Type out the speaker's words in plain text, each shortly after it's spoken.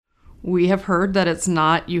We have heard that it's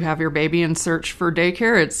not you have your baby and search for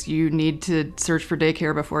daycare. It's you need to search for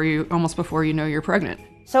daycare before you know you're pregnant.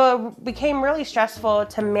 So it became really stressful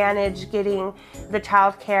to manage getting the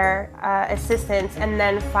childcare assistance and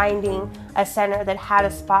then finding a center that had a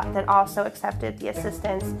spot that also accepted the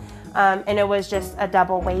assistance. And it was just a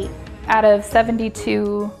double wait. Out of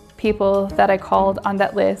 72 people that I called on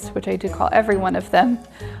that list, which I did call every one of them,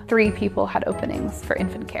 3 people had openings for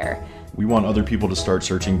infant care. We want other people to start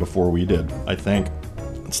searching before we did, I think.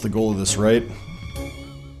 That's the goal of this, right?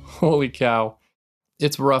 Holy cow.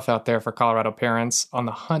 It's rough out there for Colorado parents on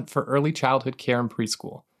the hunt for early childhood care and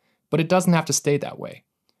preschool. But it doesn't have to stay that way.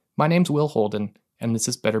 My name's Will Holden, and this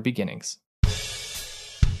is Better Beginnings.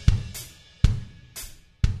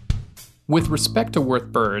 With respect to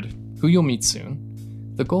Brooke Byrd, who you'll meet soon,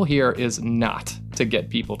 the goal here is not to get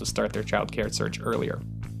people to start their childcare search earlier,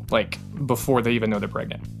 like before they even know they're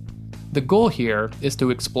pregnant. The goal here is to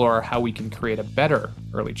explore how we can create a better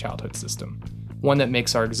early childhood system, one that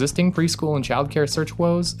makes our existing preschool and childcare search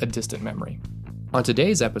woes a distant memory. On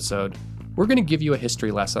today's episode, we're going to give you a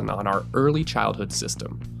history lesson on our early childhood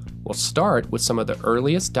system. We'll start with some of the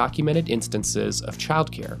earliest documented instances of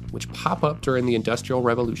childcare, which pop up during the Industrial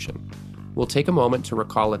Revolution. We'll take a moment to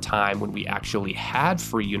recall a time when we actually had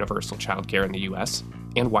free universal childcare in the US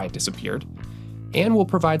and why it disappeared. And we'll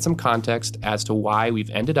provide some context as to why we've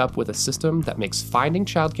ended up with a system that makes finding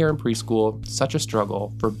childcare and preschool such a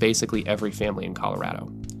struggle for basically every family in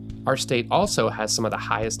Colorado. Our state also has some of the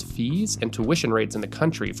highest fees and tuition rates in the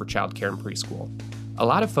country for childcare and preschool. A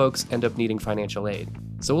lot of folks end up needing financial aid,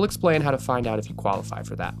 so we'll explain how to find out if you qualify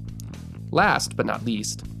for that. Last but not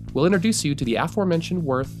least, we'll introduce you to the aforementioned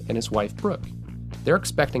Worth and his wife Brooke. They're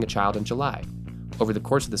expecting a child in July. Over the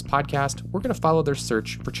course of this podcast, we're going to follow their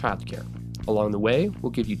search for childcare. Along the way, we'll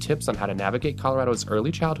give you tips on how to navigate Colorado's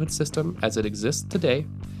early childhood system as it exists today,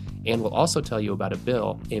 and we'll also tell you about a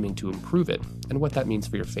bill aiming to improve it and what that means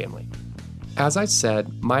for your family. As I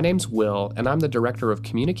said, my name's Will, and I'm the Director of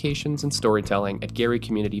Communications and Storytelling at Gary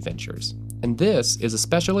Community Ventures. And this is a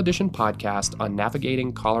special edition podcast on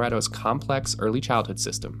navigating Colorado's complex early childhood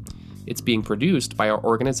system. It's being produced by our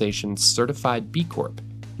organization's certified B Corp,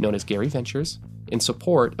 known as Gary Ventures, in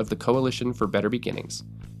support of the Coalition for Better Beginnings.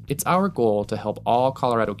 It's our goal to help all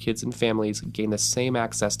Colorado kids and families gain the same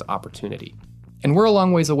access to opportunity. And we're a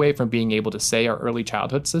long ways away from being able to say our early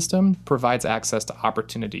childhood system provides access to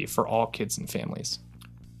opportunity for all kids and families.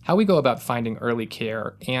 How we go about finding early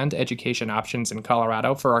care and education options in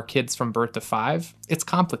Colorado for our kids from birth to 5, it's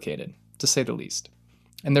complicated, to say the least.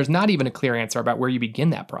 And there's not even a clear answer about where you begin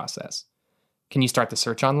that process. Can you start the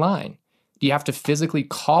search online? Do you have to physically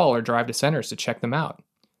call or drive to centers to check them out?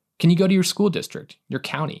 Can you go to your school district, your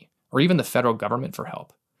county, or even the federal government for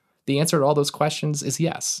help? The answer to all those questions is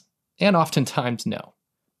yes, and oftentimes no.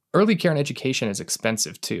 Early care and education is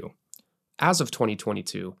expensive too. As of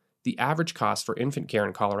 2022, the average cost for infant care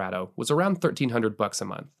in Colorado was around $1,300 a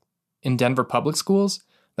month. In Denver public schools,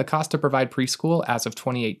 the cost to provide preschool as of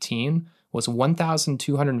 2018 was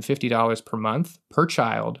 $1,250 per month per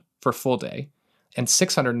child for full day, and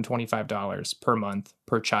 $625 per month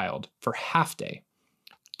per child for half day.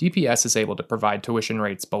 DPS is able to provide tuition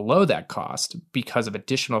rates below that cost because of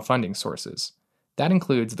additional funding sources. That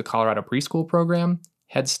includes the Colorado Preschool Program,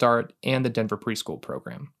 Head Start, and the Denver Preschool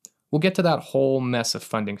Program. We'll get to that whole mess of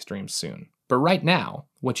funding streams soon. But right now,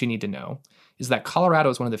 what you need to know is that Colorado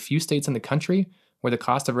is one of the few states in the country where the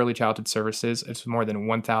cost of early childhood services is more than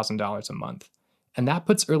 $1,000 a month. And that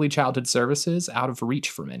puts early childhood services out of reach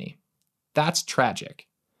for many. That's tragic.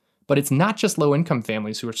 But it's not just low-income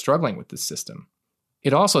families who are struggling with this system.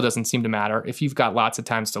 It also doesn't seem to matter if you've got lots of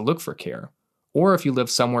times to look for care, or if you live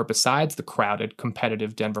somewhere besides the crowded,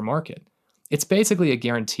 competitive Denver market. It's basically a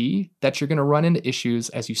guarantee that you're going to run into issues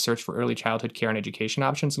as you search for early childhood care and education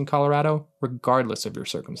options in Colorado, regardless of your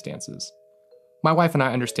circumstances. My wife and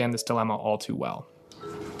I understand this dilemma all too well.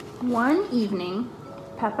 One evening,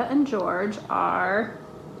 Peppa and George are...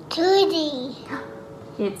 Tootie.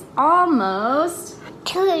 It's almost...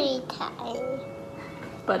 Tootie time.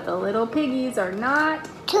 But the little piggies are not...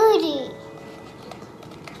 Tootie.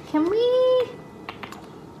 Can we...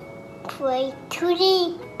 play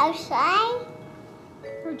Tootie outside?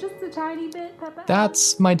 For just a tiny bit, Peppa?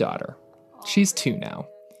 That's my daughter. She's 2 now.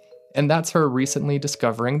 And that's her recently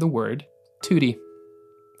discovering the word Tootie.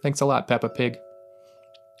 Thanks a lot, Peppa Pig.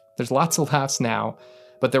 There's lots of laughs now,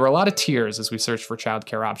 but there were a lot of tears as we searched for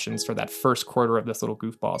childcare options for that first quarter of this little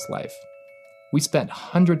goofball's life. We spent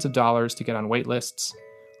hundreds of dollars to get on wait lists.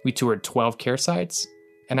 We toured 12 care sites,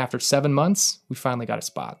 and after 7 months, we finally got a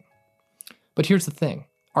spot. But here's the thing.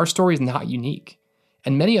 Our story is not unique,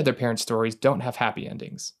 and many other parents' stories don't have happy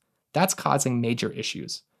endings. That's causing major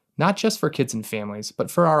issues, not just for kids and families, but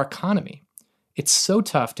for our economy. It's so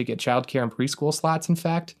tough to get childcare and preschool slots, in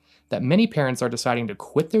fact, that many parents are deciding to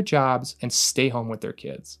quit their jobs and stay home with their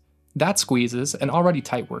kids. That squeezes an already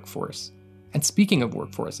tight workforce. And speaking of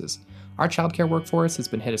workforces, our childcare workforce has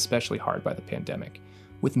been hit especially hard by the pandemic,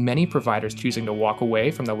 with many providers choosing to walk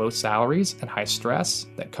away from the low salaries and high stress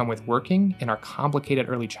that come with working in our complicated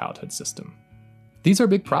early childhood system. These are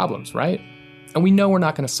big problems, right? And we know we're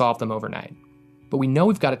not going to solve them overnight, but we know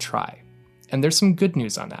we've got to try. And there's some good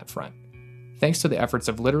news on that front. Thanks to the efforts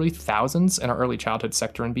of literally thousands in our early childhood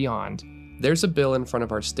sector and beyond, there's a bill in front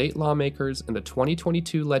of our state lawmakers in the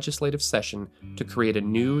 2022 legislative session to create a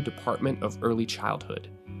new Department of Early Childhood.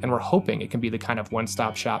 And we're hoping it can be the kind of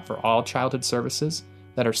one-stop shop for all childhood services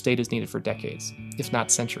that our state has needed for decades, if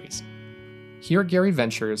not centuries. Here at Gary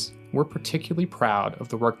Ventures, we're particularly proud of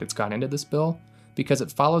the work that's gone into this bill because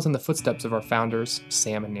it follows in the footsteps of our founders,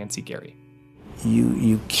 Sam and Nancy Gary.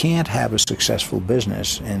 You can't have a successful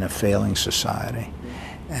business in a failing society.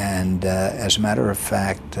 And as a matter of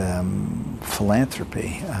fact,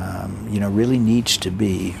 philanthropy, really needs to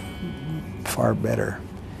be far better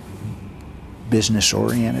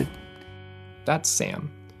business-oriented. That's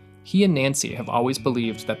Sam. He and Nancy have always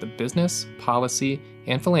believed that the business, policy,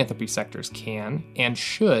 and philanthropy sectors can and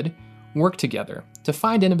should work together to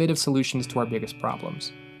find innovative solutions to our biggest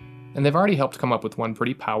problems. And they've already helped come up with one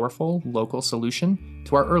pretty powerful local solution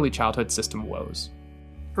to our early childhood system woes.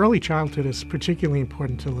 Early childhood is particularly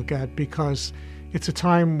important to look at because it's a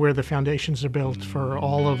time where the foundations are built for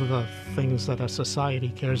all of the things that a society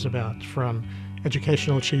cares about, from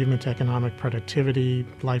educational achievement, economic productivity,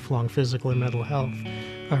 lifelong physical and mental health,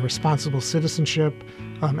 responsible citizenship,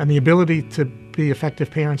 and the ability to be effective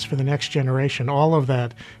parents for the next generation. All of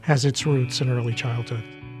that has its roots in early childhood.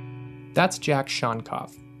 That's Jack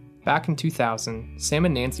Shonkoff. Back in 2000, Sam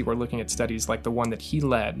and Nancy were looking at studies like the one that he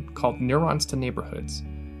led called Neurons to Neighborhoods,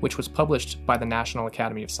 which was published by the National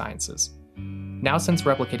Academy of Sciences. Now, since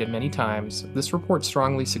replicated many times, this report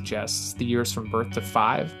strongly suggests the years from birth to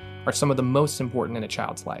 5 are some of the most important in a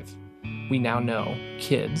child's life. We now know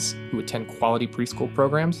kids who attend quality preschool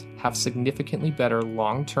programs have significantly better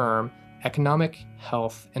long-term economic,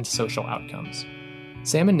 health, and social outcomes.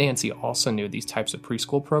 Sam and Nancy also knew these types of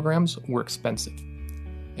preschool programs were expensive.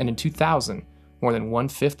 And in 2000, more than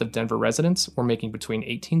 1/5 of Denver residents were making between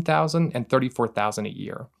 $18,000 and $34,000 a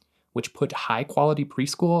year, which put high-quality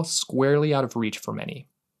preschool squarely out of reach for many.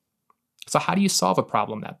 So how do you solve a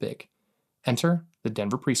problem that big? Enter the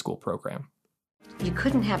Denver Preschool Program. You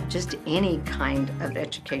couldn't have just any kind of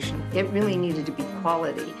education. It really needed to be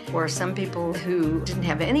quality. For some people who didn't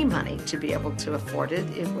have any money to be able to afford it,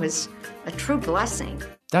 it was a true blessing.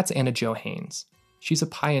 That's Anna Jo Haynes. She's a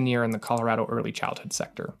pioneer in the Colorado early childhood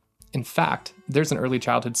sector. In fact, there's an early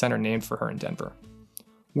childhood center named for her in Denver.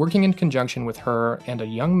 Working in conjunction with her and a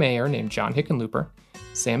young mayor named John Hickenlooper,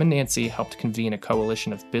 Sam and Nancy helped convene a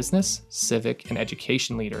coalition of business, civic, and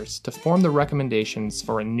education leaders to form the recommendations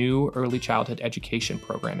for a new early childhood education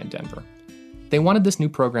program in Denver. They wanted this new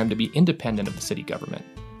program to be independent of the city government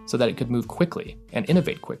so that it could move quickly and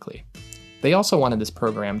innovate quickly. They also wanted this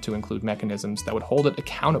program to include mechanisms that would hold it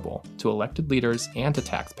accountable to elected leaders and to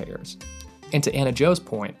taxpayers. And to Anna Jo's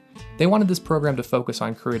point, they wanted this program to focus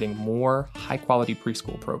on creating more high-quality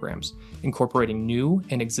preschool programs, incorporating new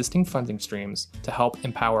and existing funding streams to help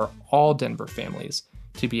empower all Denver families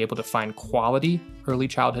to be able to find quality early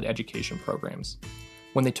childhood education programs.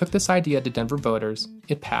 When they took this idea to Denver voters,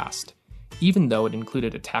 it passed, even though it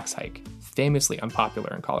included a tax hike, famously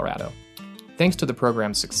unpopular in Colorado. Thanks to the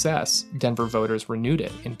program's success, Denver voters renewed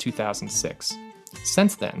it in 2006.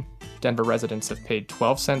 Since then, Denver residents have paid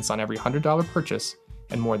 12 cents on every $100 purchase,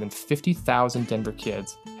 and more than 50,000 Denver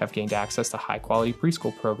kids have gained access to high-quality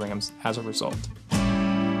preschool programs as a result.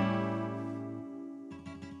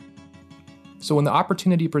 So when the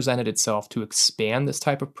opportunity presented itself to expand this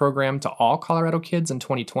type of program to all Colorado kids in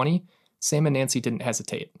 2020, Sam and Nancy didn't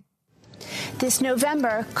hesitate. This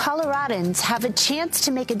November, Coloradans have a chance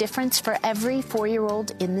to make a difference for every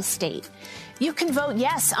 4-year-old in the state. You can vote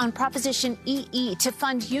yes on Proposition EE to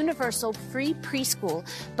fund universal free preschool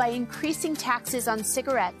by increasing taxes on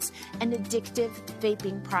cigarettes and addictive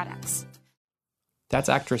vaping products. That's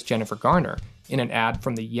actress Jennifer Garner in an ad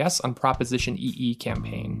from the Yes on Proposition EE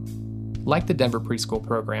campaign. Like the Denver Preschool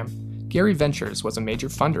Program, Gary Ventures was a major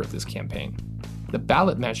funder of this campaign. The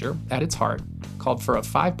ballot measure, at its heart, called for a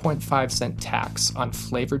 5.5-cent tax on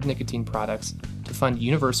flavored nicotine products to fund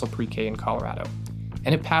universal pre-K in Colorado.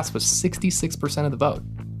 And it passed with 66% of the vote.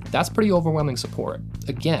 That's pretty overwhelming support,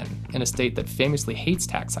 again, in a state that famously hates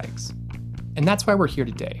tax hikes. And that's why we're here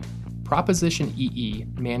today, Proposition EE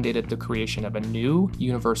mandated the creation of a new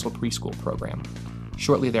universal preschool program.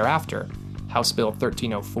 Shortly thereafter, House Bill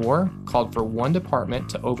 1304 called for one department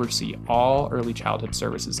to oversee all early childhood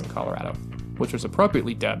services in Colorado, which was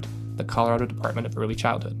appropriately dubbed the Colorado Department of Early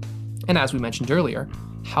Childhood. And as we mentioned earlier,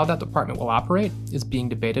 how that department will operate is being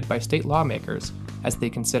debated by state lawmakers as they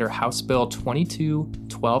consider House Bill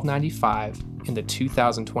 22-1295 in the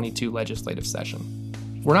 2022 legislative session.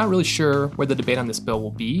 We're not really sure where the debate on this bill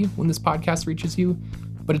will be when this podcast reaches you,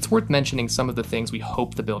 but it's worth mentioning some of the things we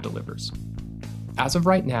hope the bill delivers. As of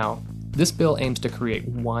right now, this bill aims to create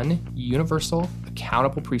one universal,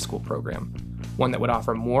 accountable preschool program, one that would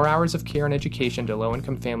offer more hours of care and education to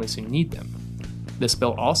low-income families who need them. This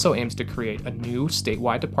bill also aims to create a new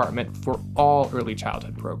statewide department for all early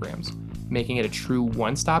childhood programs, making it a true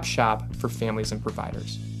one-stop shop for families and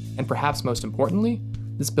providers. And perhaps most importantly,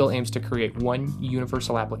 this bill aims to create one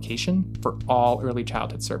universal application for all early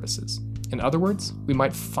childhood services. In other words, we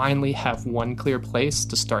might finally have one clear place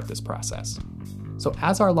to start this process. So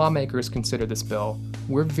as our lawmakers consider this bill,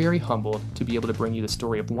 we're very humbled to be able to bring you the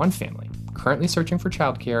story of one family currently searching for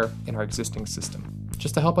childcare in our existing system,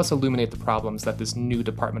 just to help us illuminate the problems that this new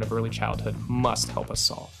Department of Early Childhood must help us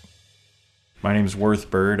solve. My name is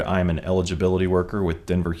Brooke Byrd. I'm an eligibility worker with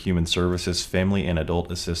Denver Human Services Family and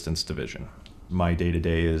Adult Assistance Division. My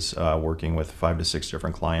day-to-day is working with 5 to 6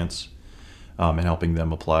 different clients and helping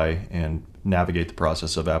them apply and navigate the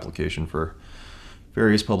process of application for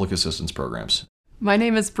various public assistance programs. My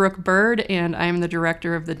name is Brooke Byrd, and I'm the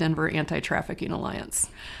director of the Denver Anti-Trafficking Alliance.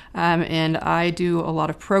 And I do a lot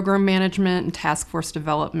of program management and task force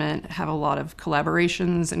development, have a lot of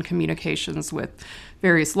collaborations and communications with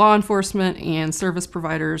various law enforcement and service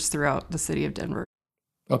providers throughout the city of Denver.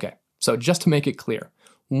 Okay, so just to make it clear,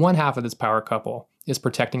 one half of this power couple is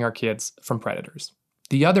protecting our kids from predators.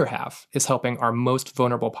 The other half is helping our most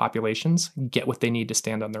vulnerable populations get what they need to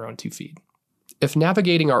stand on their own 2 feet. If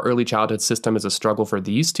navigating our early childhood system is a struggle for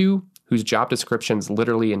these two, whose job descriptions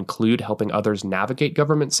literally include helping others navigate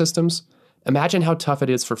government systems, imagine how tough it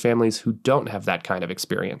is for families who don't have that kind of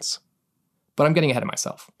experience. But I'm getting ahead of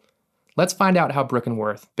myself. Let's find out how Brooke and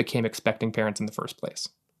Worth became expecting parents in the first place.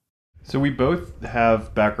 So we both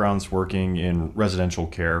have backgrounds working in residential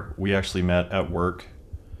care. We actually met at work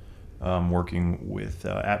working with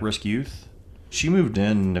at-risk youth. She moved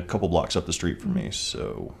in a couple blocks up the street from me,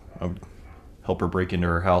 so I would help her break into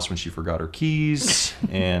her house when she forgot her keys.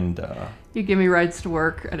 And You give me rides to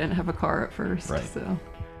work. I didn't have a car at first. Right. So.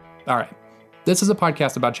 All right, this is a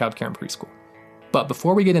podcast about childcare and preschool. But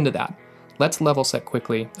before we get into that, let's level set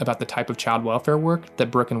quickly about the type of child welfare work that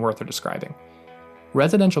Brooke and Worth are describing.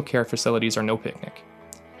 Residential care facilities are no picnic.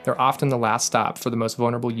 They're often the last stop for the most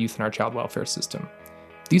vulnerable youth in our child welfare system.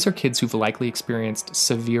 These are kids who've likely experienced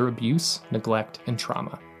severe abuse, neglect, and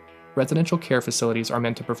trauma. Residential care facilities are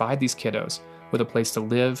meant to provide these kiddos with a place to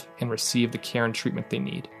live and receive the care and treatment they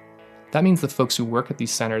need. That means the folks who work at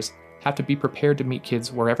these centers have to be prepared to meet kids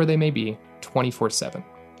wherever they may be, 24/7.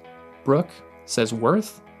 Brooke says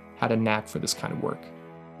Worth had a knack for this kind of work.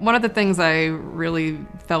 One of the things I really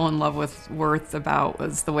fell in love with Worth about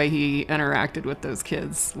was the way he interacted with those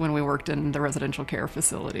kids when we worked in the residential care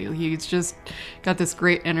facility. He's just got this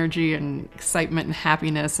great energy and excitement and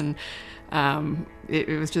happiness, and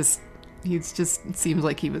it seems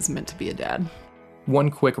like he was meant to be a dad. One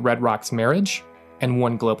quick Red Rocks marriage, and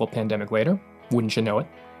one global pandemic later, wouldn't you know it,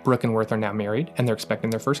 Brooke and Worth are now married, and they're expecting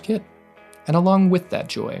their first kid. And along with that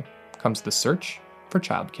joy comes the search for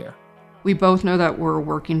childcare. We both know that we're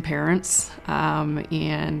working parents,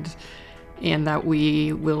 and that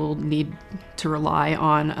we will need to rely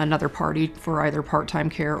on another party for either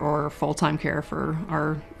part-time care or full-time care for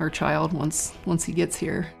our child once he gets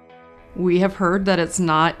here. We have heard that it's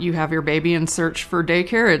not you have your baby and search for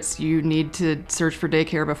daycare, it's you need to search for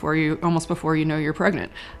daycare before you know you're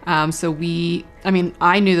pregnant. I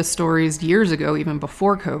knew the stories years ago, even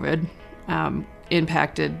before COVID,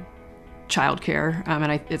 impacted childcare,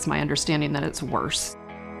 and it's my understanding that it's worse.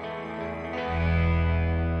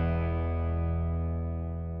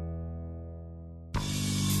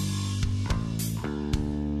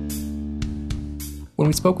 When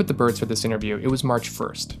we spoke with the Byrds for this interview, it was March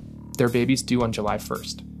 1st. Their baby's due on July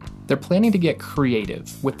 1st. They're planning to get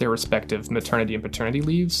creative with their respective maternity and paternity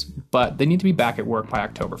leaves, but they need to be back at work by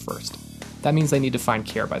October 1st. That means they need to find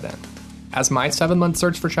care by then. As my 7-month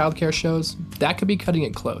search for childcare shows, that could be cutting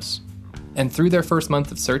it close. And through their first month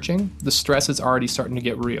of searching, the stress is already starting to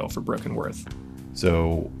get real for Brooke and Worth.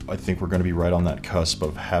 So I think we're going to be right on that cusp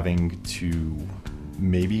of having to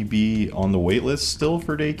maybe be on the wait list still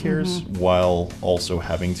for daycares, while also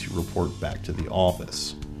having to report back to the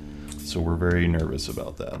office. So we're very nervous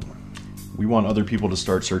about that. We want other people to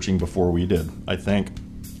start searching before we did, I think.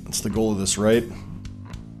 That's the goal of this, right?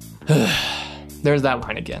 There's that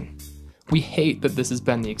line again. We hate that this has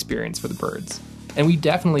been the experience for the Byrds, and we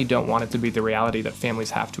definitely don't want it to be the reality that families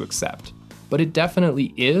have to accept. But it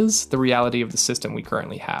definitely is the reality of the system we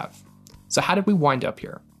currently have. So how did we wind up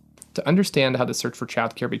here? To understand how the search for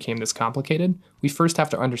childcare became this complicated, we first have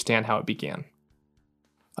to understand how it began.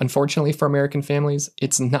 Unfortunately for American families,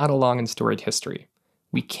 it's not a long and storied history.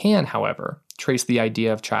 We can, however, trace the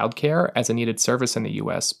idea of childcare as a needed service in the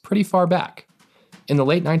US pretty far back. In the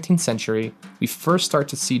late 19th century, we first start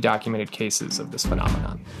to see documented cases of this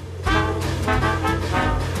phenomenon.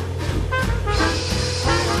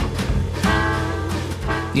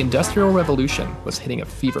 The Industrial Revolution was hitting a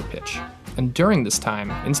fever pitch, and during this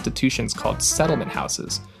time, institutions called settlement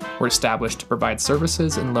houses were established to provide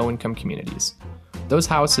services in low-income communities. Those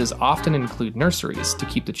houses often include nurseries to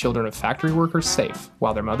keep the children of factory workers safe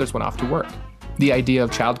while their mothers went off to work. The idea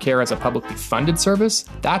of childcare as a publicly funded service,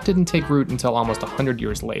 that didn't take root until almost 100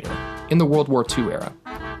 years later, in the World War II era.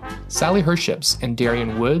 Sally Herships and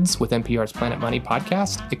Darian Woods with NPR's Planet Money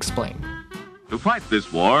podcast explain. To fight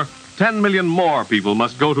this war, 10 million more people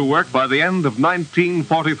must go to work by the end of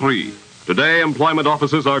 1943. Today, employment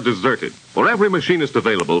offices are deserted. For every machinist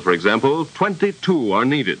available, for example, 22 are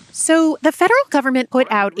needed. So the federal government put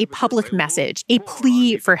out a public message, a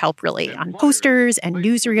plea for help, really, on posters and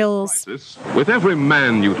newsreels. With every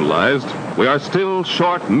man utilized, we are still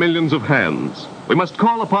short millions of hands. We must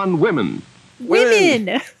call upon women.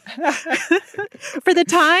 Women! For the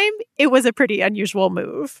time, it was a pretty unusual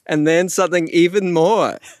move. And then something even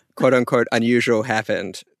more, quote-unquote, unusual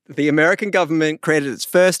happened. The American government created its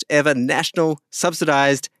first ever national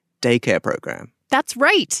subsidized daycare program. That's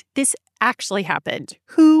right. This actually happened.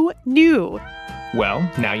 Who knew? Well,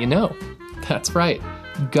 now you know. That's right.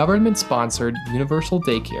 Government-sponsored universal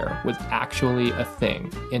daycare was actually a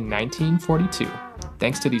thing in 1942,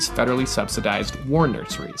 thanks to these federally subsidized war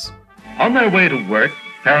nurseries. On their way to work,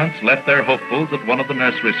 parents left their hopefuls at one of the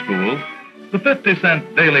nursery schools. The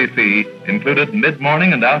 50-cent daily fee included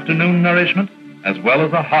mid-morning and afternoon nourishment, as well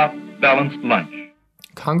as a hot, balanced lunch.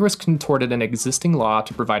 Congress contorted an existing law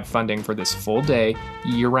to provide funding for this full-day,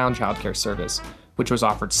 year-round childcare service, which was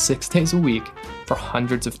offered 6 days a week for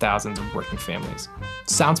hundreds of thousands of working families.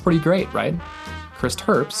 Sounds pretty great, right? Chris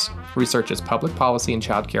Terps researches public policy and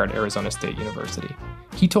childcare at Arizona State University.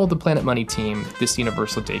 He told the Planet Money team this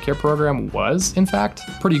universal daycare program was, in fact,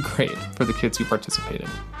 pretty great for the kids who participated.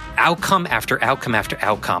 Outcome after outcome after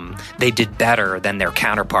outcome, they did better than their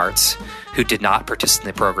counterparts who did not participate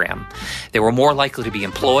in the program. They were more likely to be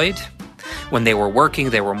employed. When they were working,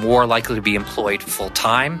 they were more likely to be employed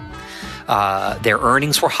full-time. Their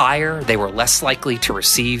earnings were higher. They were less likely to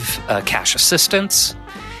receive cash assistance.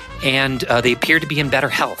 And they appeared to be in better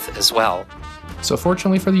health as well. So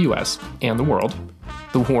fortunately for the U.S. and the world,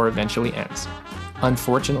 the war eventually ends.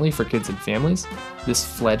 Unfortunately for kids and families, this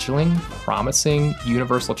fledgling, promising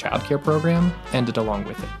universal childcare program ended along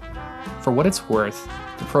with it. For what it's worth,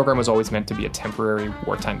 the program was always meant to be a temporary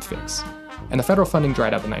wartime fix, and the federal funding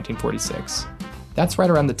dried up in 1946. That's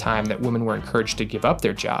right around the time that women were encouraged to give up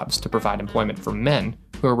their jobs to provide employment for men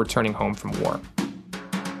who were returning home from war.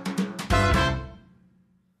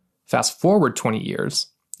 Fast forward 20 years,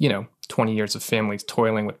 20 years of families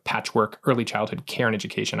toiling with patchwork early childhood care and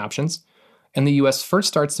education options, and the U.S. first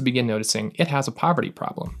starts to begin noticing it has a poverty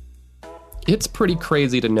problem. It's pretty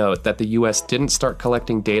crazy to note that the U.S. didn't start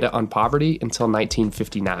collecting data on poverty until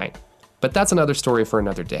 1959, but that's another story for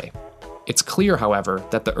another day. It's clear, however,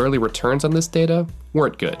 that the early returns on this data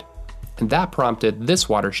weren't good, and that prompted this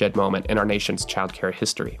watershed moment in our nation's childcare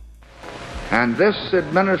history. And this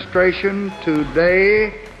administration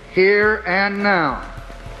today, here and now,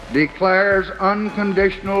 declares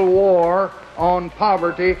unconditional war on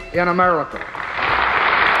poverty in America.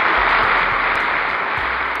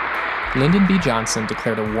 Lyndon B. Johnson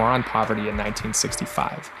declared a war on poverty in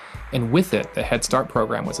 1965, and with it, the Head Start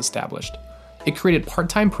program was established. It created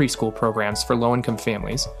part-time preschool programs for low-income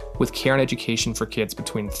families with care and education for kids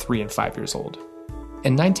between 3 and 5 years old.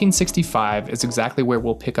 And 1965 is exactly where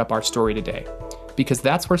we'll pick up our story today, because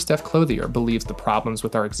that's where Steph Clothier believes the problems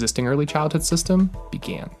with our existing early childhood system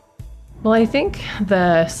began. Well, I think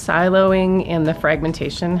the siloing and the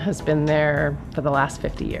fragmentation has been there for the last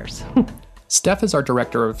 50 years. Steph is our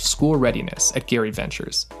director of school readiness at Gary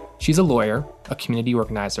Ventures. She's a lawyer, a community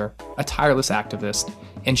organizer, a tireless activist,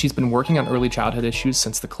 and she's been working on early childhood issues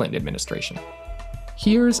since the Clinton administration.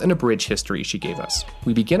 Here's an abridged history she gave us.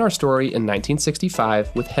 We begin our story in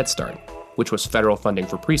 1965 with Head Start, which was federal funding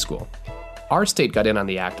for preschool. Our state got in on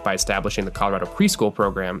the act by establishing the Colorado Preschool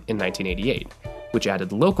Program in 1988. which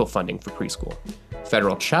added local funding for preschool.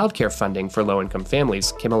 Federal childcare funding for low-income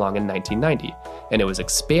families came along in 1990, and it was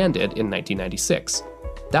expanded in 1996.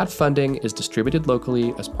 That funding is distributed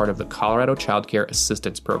locally as part of the Colorado Child Care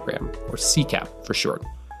Assistance Program, or CCAP for short.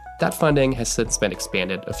 That funding has since been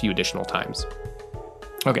expanded a few additional times.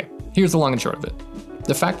 Okay, here's the long and short of it.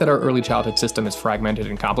 The fact that our early childhood system is fragmented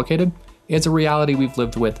and complicated is a reality we've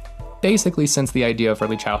lived with basically since the idea of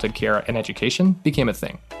early childhood care and education became a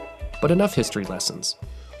thing. But enough history lessons.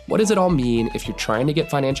 What does it all mean if you're trying to get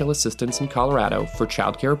financial assistance in Colorado for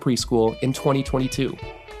childcare or preschool in 2022?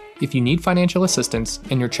 If you need financial assistance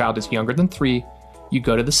and your child is younger than 3, you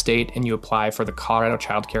go to the state and you apply for the Colorado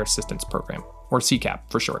Child Care Assistance Program, or CCAP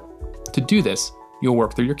for short. To do this, you'll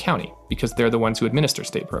work through your county because they're the ones who administer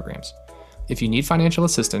state programs. If you need financial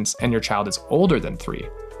assistance and your child is older than 3,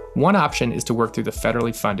 one option is to work through the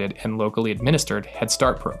federally funded and locally administered Head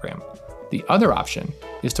Start program. The other option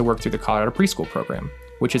is to work through the Colorado Preschool program,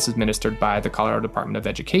 which is administered by the Colorado Department of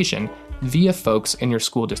Education via folks in your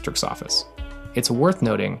school district's office. It's worth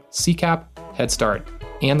noting CCAP, Head Start,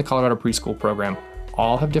 and the Colorado Preschool program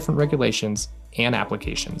all have different regulations and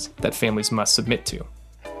applications that families must submit to.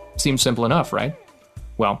 Seems simple enough, right?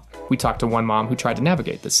 Well, we talked to one mom who tried to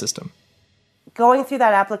navigate this system. Going through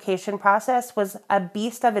that application process was a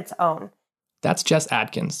beast of its own. That's Jess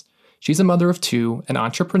Adkins. She's a mother of 2, an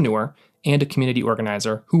entrepreneur, and a community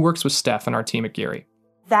organizer who works with Steph and our team at Gary.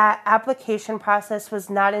 That application process was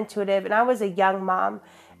not intuitive, and I was a young mom.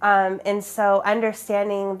 And so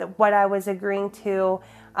understanding what I was agreeing to,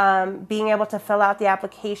 being able to fill out the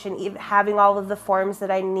application, even having all of the forms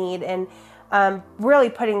that I need, and really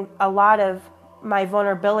putting a lot of my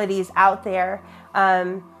vulnerabilities out there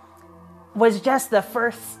was just the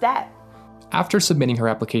first step. After submitting her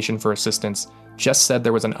application for assistance, Jess said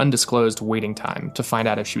there was an undisclosed waiting time to find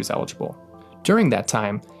out if she was eligible. During that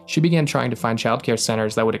time, she began trying to find childcare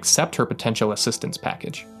centers that would accept her potential assistance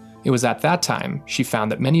package. It was at that time she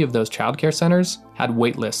found that many of those childcare centers had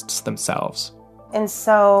wait lists themselves. And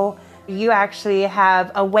so you actually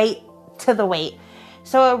have a wait to the wait.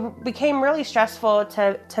 So it became really stressful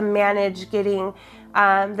to manage getting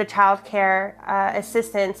the childcare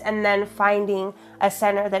assistance and then finding a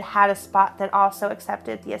center that had a spot that also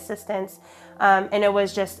accepted the assistance. And it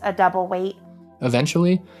was just a double wait.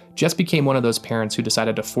 Eventually, Jess became one of those parents who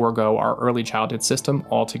decided to forego our early childhood system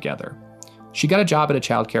altogether. She got a job at a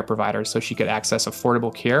childcare provider so she could access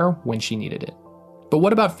affordable care when she needed it. But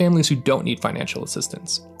what about families who don't need financial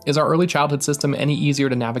assistance? Is our early childhood system any easier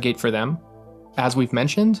to navigate for them? As we've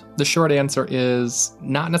mentioned, the short answer is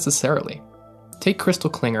not necessarily. Take Crystal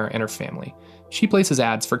Klinger and her family. She places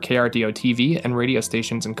ads for KRDO TV and radio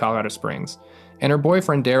stations in Colorado Springs, and her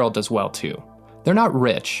boyfriend Daryl does well too. They're not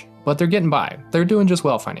rich, but they're getting by. They're doing just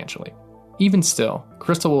well financially. Even still,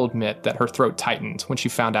 Crystal will admit that her throat tightened when she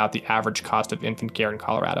found out the average cost of infant care in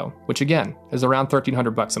Colorado, which again is around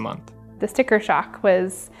 $1,300 a month. The sticker shock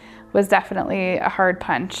was definitely a hard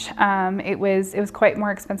punch. It was quite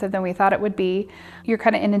more expensive than we thought it would be. You're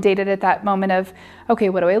kind of inundated at that moment of, okay,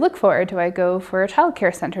 what do I look for? Do I go for a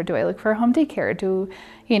childcare center? Do I look for a home daycare? Do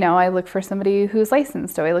I look for somebody who's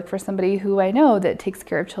licensed? Do I look for somebody who I know that takes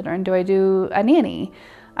care of children? Do I do a nanny?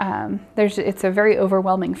 It's a very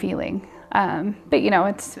overwhelming feeling. But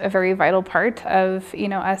it's a very vital part of,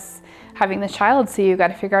 us having this child, so you got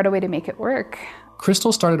to figure out a way to make it work.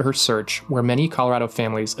 Crystal started her search where many Colorado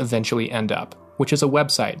families eventually end up, which is a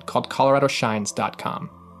website called coloradoshines.com.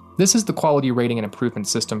 This is the quality rating and improvement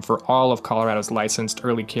system for all of Colorado's licensed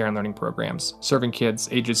early care and learning programs, serving kids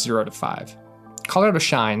ages 0 to 5. Colorado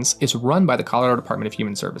Shines is run by the Colorado Department of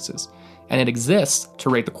Human Services, and it exists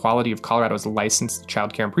to rate the quality of Colorado's licensed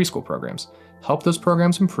childcare and preschool programs, help those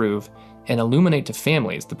programs improve, and illuminate to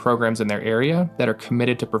families the programs in their area that are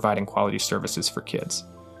committed to providing quality services for kids.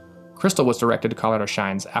 Crystal was directed to Colorado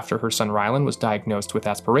Shines after her son Rylan was diagnosed with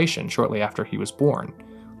aspiration shortly after he was born.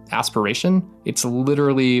 Aspiration? It's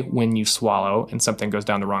literally when you swallow and something goes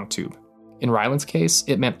down the wrong tube. In Rylan's case,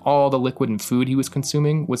 it meant all the liquid and food he was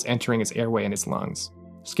consuming was entering his airway and his lungs.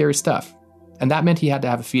 Scary stuff. And that meant he had to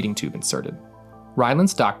have a feeding tube inserted.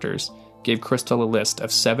 Rylan's doctors gave Crystal a list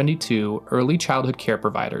of 72 early childhood care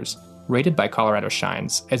providers rated by Colorado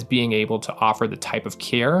Shines as being able to offer the type of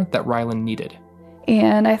care that Rylan needed.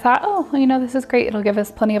 And I thought, this is great. It'll give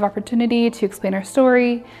us plenty of opportunity to explain our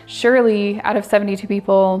story. Surely, out of 72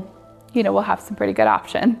 people, we'll have some pretty good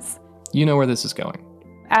options. You know where this is going.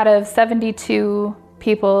 Out of 72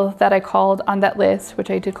 people that I called on that list,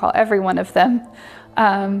 which I did call every one of them,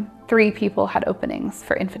 3 people had openings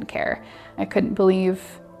for infant care. I couldn't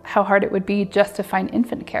believe how hard it would be just to find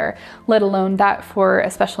infant care, let alone that for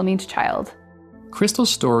a special needs child. Crystal's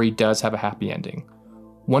story does have a happy ending.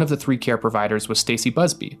 One of the 3 care providers was Stacy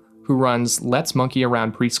Busby, who runs Let's Monkey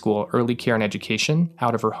Around Preschool Early Care and Education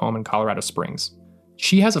out of her home in Colorado Springs.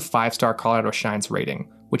 She has a 5-star Colorado Shines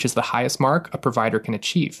rating, which is the highest mark a provider can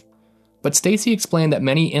achieve. But Stacy explained that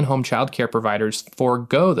many in-home childcare providers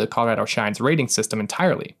forego the Colorado Shines rating system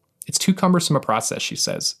entirely. It's too cumbersome a process, she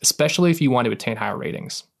says, especially if you want to attain higher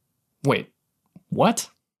ratings. Wait, what?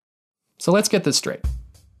 So let's get this straight.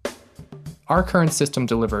 Our current system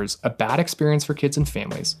delivers a bad experience for kids and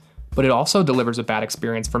families, but it also delivers a bad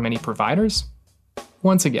experience for many providers?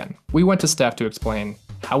 Once again, we went to Steph to explain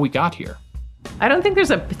how we got here. I don't think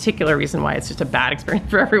there's a particular reason why it's just a bad experience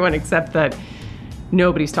for everyone, except that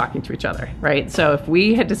nobody's talking to each other, right? So if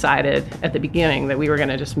we had decided at the beginning that we were going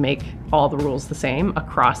to just make all the rules the same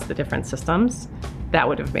across the different systems, that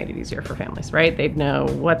would have made it easier for families, right? They'd know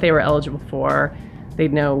what they were eligible for.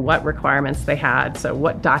 They'd know what requirements they had. So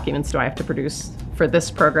what documents do I have to produce for this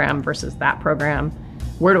program versus that program?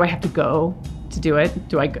 Where do I have to go to do it?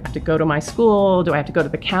 Do I have to go to my school? Do I have to go to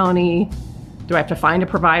the county? Do I have to find a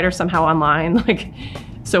provider somehow online?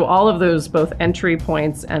 So all of those, both entry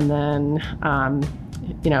points and then,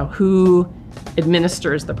 who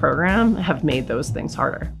administers the program, have made those things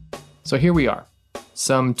harder. So here we are,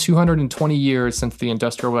 some 220 years since the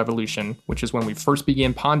Industrial Revolution, which is when we first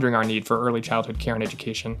began pondering our need for early childhood care and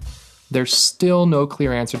education. There's still no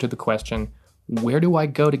clear answer to the question, where do I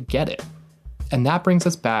go to get it? And that brings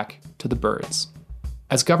us back to the Byrds.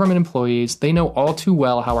 As government employees, they know all too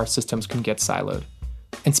well how our systems can get siloed.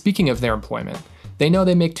 And speaking of their employment, they know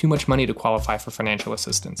they make too much money to qualify for financial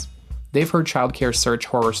assistance. They've heard childcare search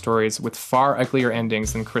horror stories with far uglier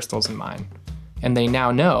endings than Crystal's and mine. And they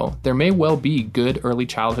now know there may well be good early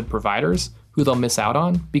childhood providers who they'll miss out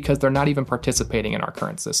on because they're not even participating in our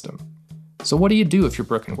current system. So what do you do if you're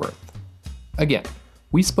Brooke and Worth? Again,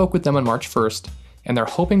 we spoke with them on March 1st, and they're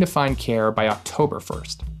hoping to find care by October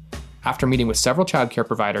 1st. After meeting with several childcare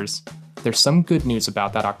providers, there's some good news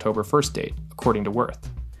about that October 1st date, according to Worth.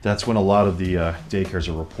 That's when a lot of the daycares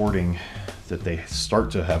are reporting that they start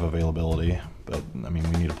to have availability, but we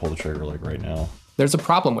need to pull the trigger right now. There's a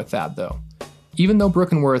problem with that, though. Even though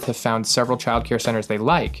Brooke and Worth have found several childcare centers they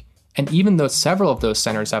like, and even though several of those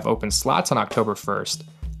centers have open slots on October 1st,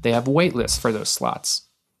 they have wait lists for those slots.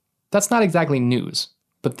 That's not exactly news,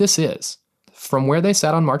 but this is. From where they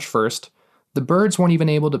sat on March 1st, the Byrds weren't even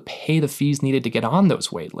able to pay the fees needed to get on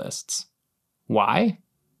those wait lists. Why?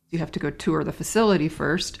 You have to go tour the facility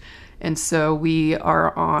first, and so we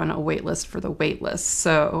are on a wait list for the wait list.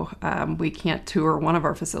 So we can't tour one of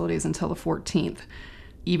our facilities until the 14th.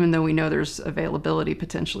 Even though we know there's availability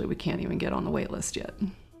potentially, we can't even get on the wait list yet.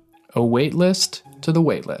 A wait list to the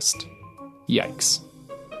wait list. Yikes.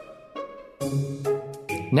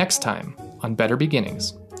 Next time on Better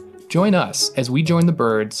Beginnings, join us as we join the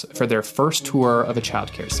Byrds for their first tour of a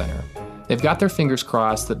childcare center. They've got their fingers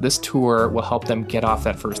crossed that this tour will help them get off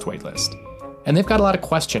that first wait list. And they've got a lot of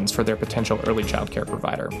questions for their potential early childcare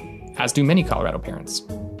provider, as do many Colorado parents.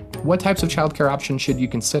 What types of childcare options should you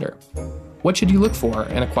consider? What should you look for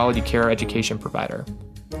in a quality care education provider?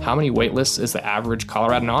 How many wait lists is the average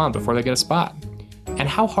Coloradan on before they get a spot? And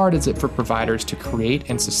how hard is it for providers to create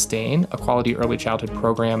and sustain a quality early childhood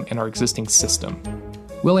program in our existing system?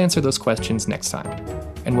 We'll answer those questions next time,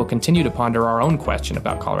 and we'll continue to ponder our own question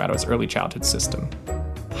about Colorado's early childhood system.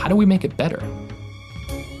 How do we make it better?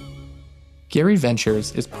 Gary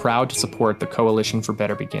Ventures is proud to support the Coalition for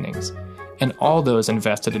Better Beginnings, and all those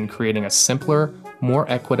invested in creating a simpler, more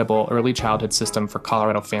equitable early childhood system for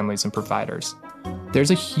Colorado families and providers.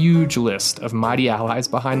 There's a huge list of mighty allies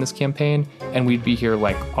behind this campaign, and we'd be here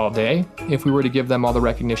all day if we were to give them all the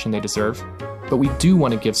recognition they deserve. But we do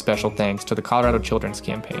want to give special thanks to the Colorado Children's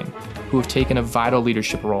Campaign, who have taken a vital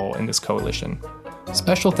leadership role in this coalition.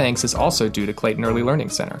 Special thanks is also due to Clayton Early Learning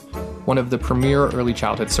Center, one of the premier early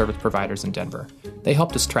childhood service providers in Denver. They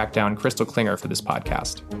helped us track down Crystal Klinger for this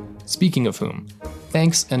podcast. Speaking of whom,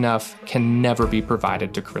 thanks enough can never be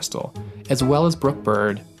provided to Crystal, as well as Brooke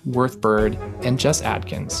Byrd, Worth Byrd, and Jess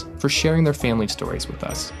Adkins for sharing their family stories with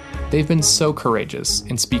us. They've been so courageous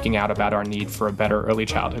in speaking out about our need for a better early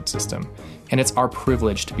childhood system, and it's our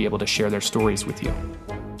privilege to be able to share their stories with you.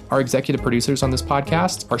 Our executive producers on this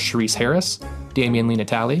podcast are Sharice Harris, Damian Lee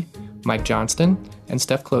Natali, Mike Johnston, and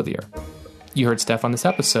Steph Clothier. You heard Steph on this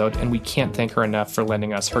episode, and we can't thank her enough for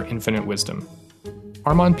lending us her infinite wisdom.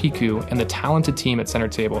 Armand Piku and the talented team at Center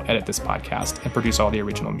Table edit this podcast and produce all the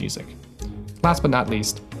original music. Last but not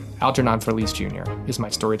least, Algernon Felice Jr. is my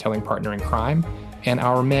storytelling partner in crime and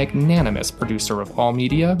our magnanimous producer of all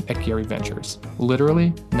media at Gary Ventures.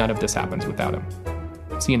 Literally, none of this happens without him.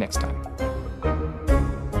 See you next time.